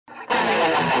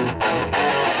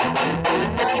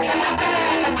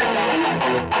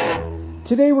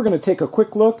Today we're going to take a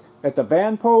quick look at the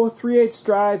VANPO 3/8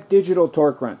 drive digital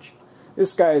torque wrench.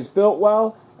 This guy is built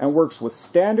well and works with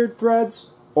standard threads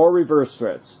or reverse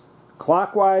threads,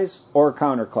 clockwise or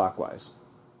counterclockwise.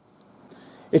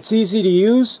 It's easy to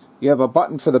use. You have a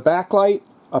button for the backlight,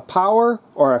 a power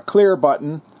or a clear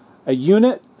button, a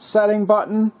unit setting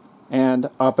button, and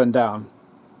up and down.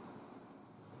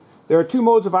 There are two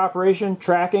modes of operation: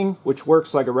 tracking, which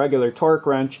works like a regular torque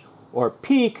wrench, or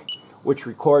peak, which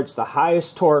records the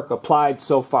highest torque applied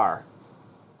so far.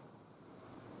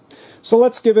 So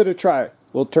let's give it a try.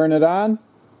 We'll turn it on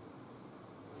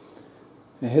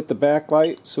and hit the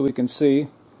backlight so we can see.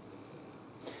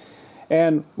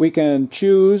 And we can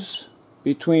choose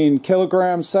between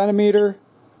kilogram, centimeter,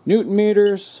 newton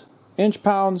meters, inch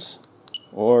pounds,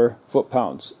 or foot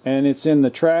pounds. And it's in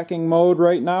the tracking mode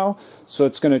right now, so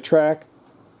it's going to track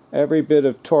every bit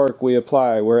of torque we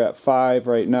apply. We're at 5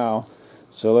 right now.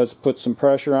 So let's put some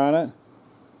pressure on it.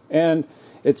 And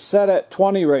it's set at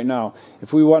 20 right now.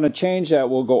 If we want to change that,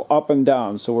 we'll go up and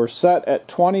down. So we're set at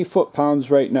 20 foot-pounds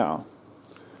right now.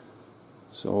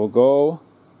 So we'll go,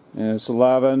 and it's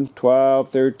 11, 12,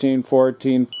 13,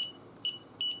 14.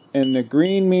 And the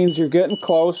green means you're getting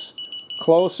close,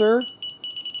 closer,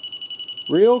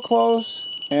 real close,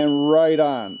 and right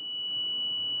on.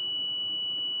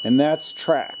 And that's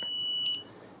track.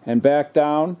 And back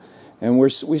down. And we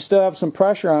still have some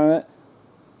pressure on it.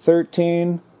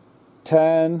 13,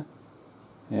 10,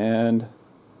 and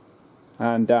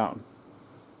on down.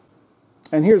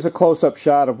 And here's a close-up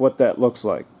shot of what that looks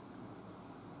like.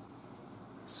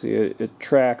 See, it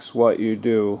tracks what you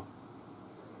do.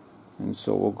 And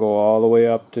so we'll go all the way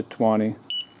up to 20.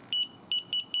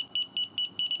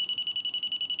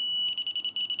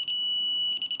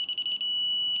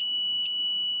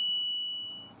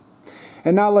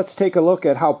 And now let's take a look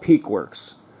at how peak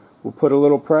works. We'll put a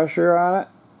little pressure on it,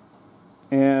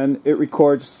 and it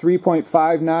records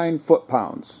 3.59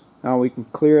 foot-pounds. Now we can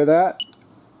clear that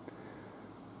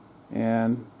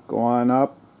and go on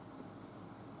up,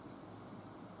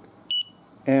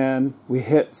 and we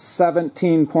hit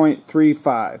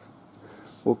 17.35.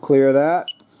 We'll clear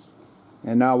that,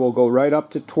 and now we'll go right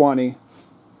up to 20.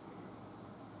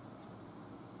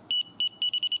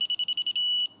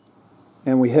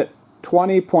 And we hit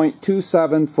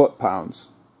 20.27 foot-pounds.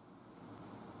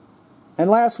 And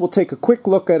last, we'll take a quick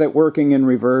look at it working in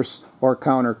reverse or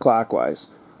counterclockwise.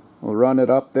 We'll run it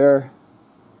up there,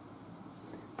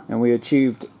 and we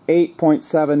achieved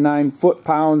 8.79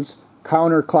 foot-pounds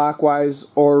counterclockwise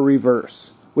or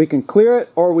reverse. We can clear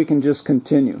it, or we can just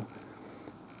continue.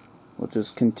 We'll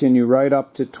just continue right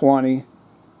up to 20,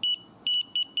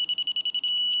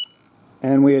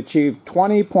 and we achieved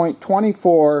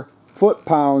 20.24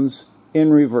 foot-pounds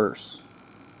in reverse.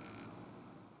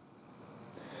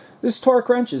 This torque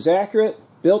wrench is accurate,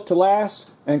 built to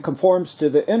last, and conforms to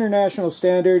the international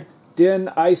standard DIN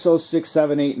ISO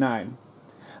 6789.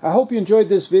 I hope you enjoyed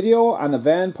this video on the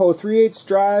VANPO 3/8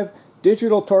 drive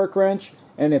digital torque wrench,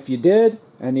 and if you did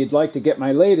and you'd like to get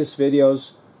my latest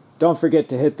videos, don't forget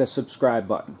to hit the subscribe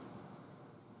button.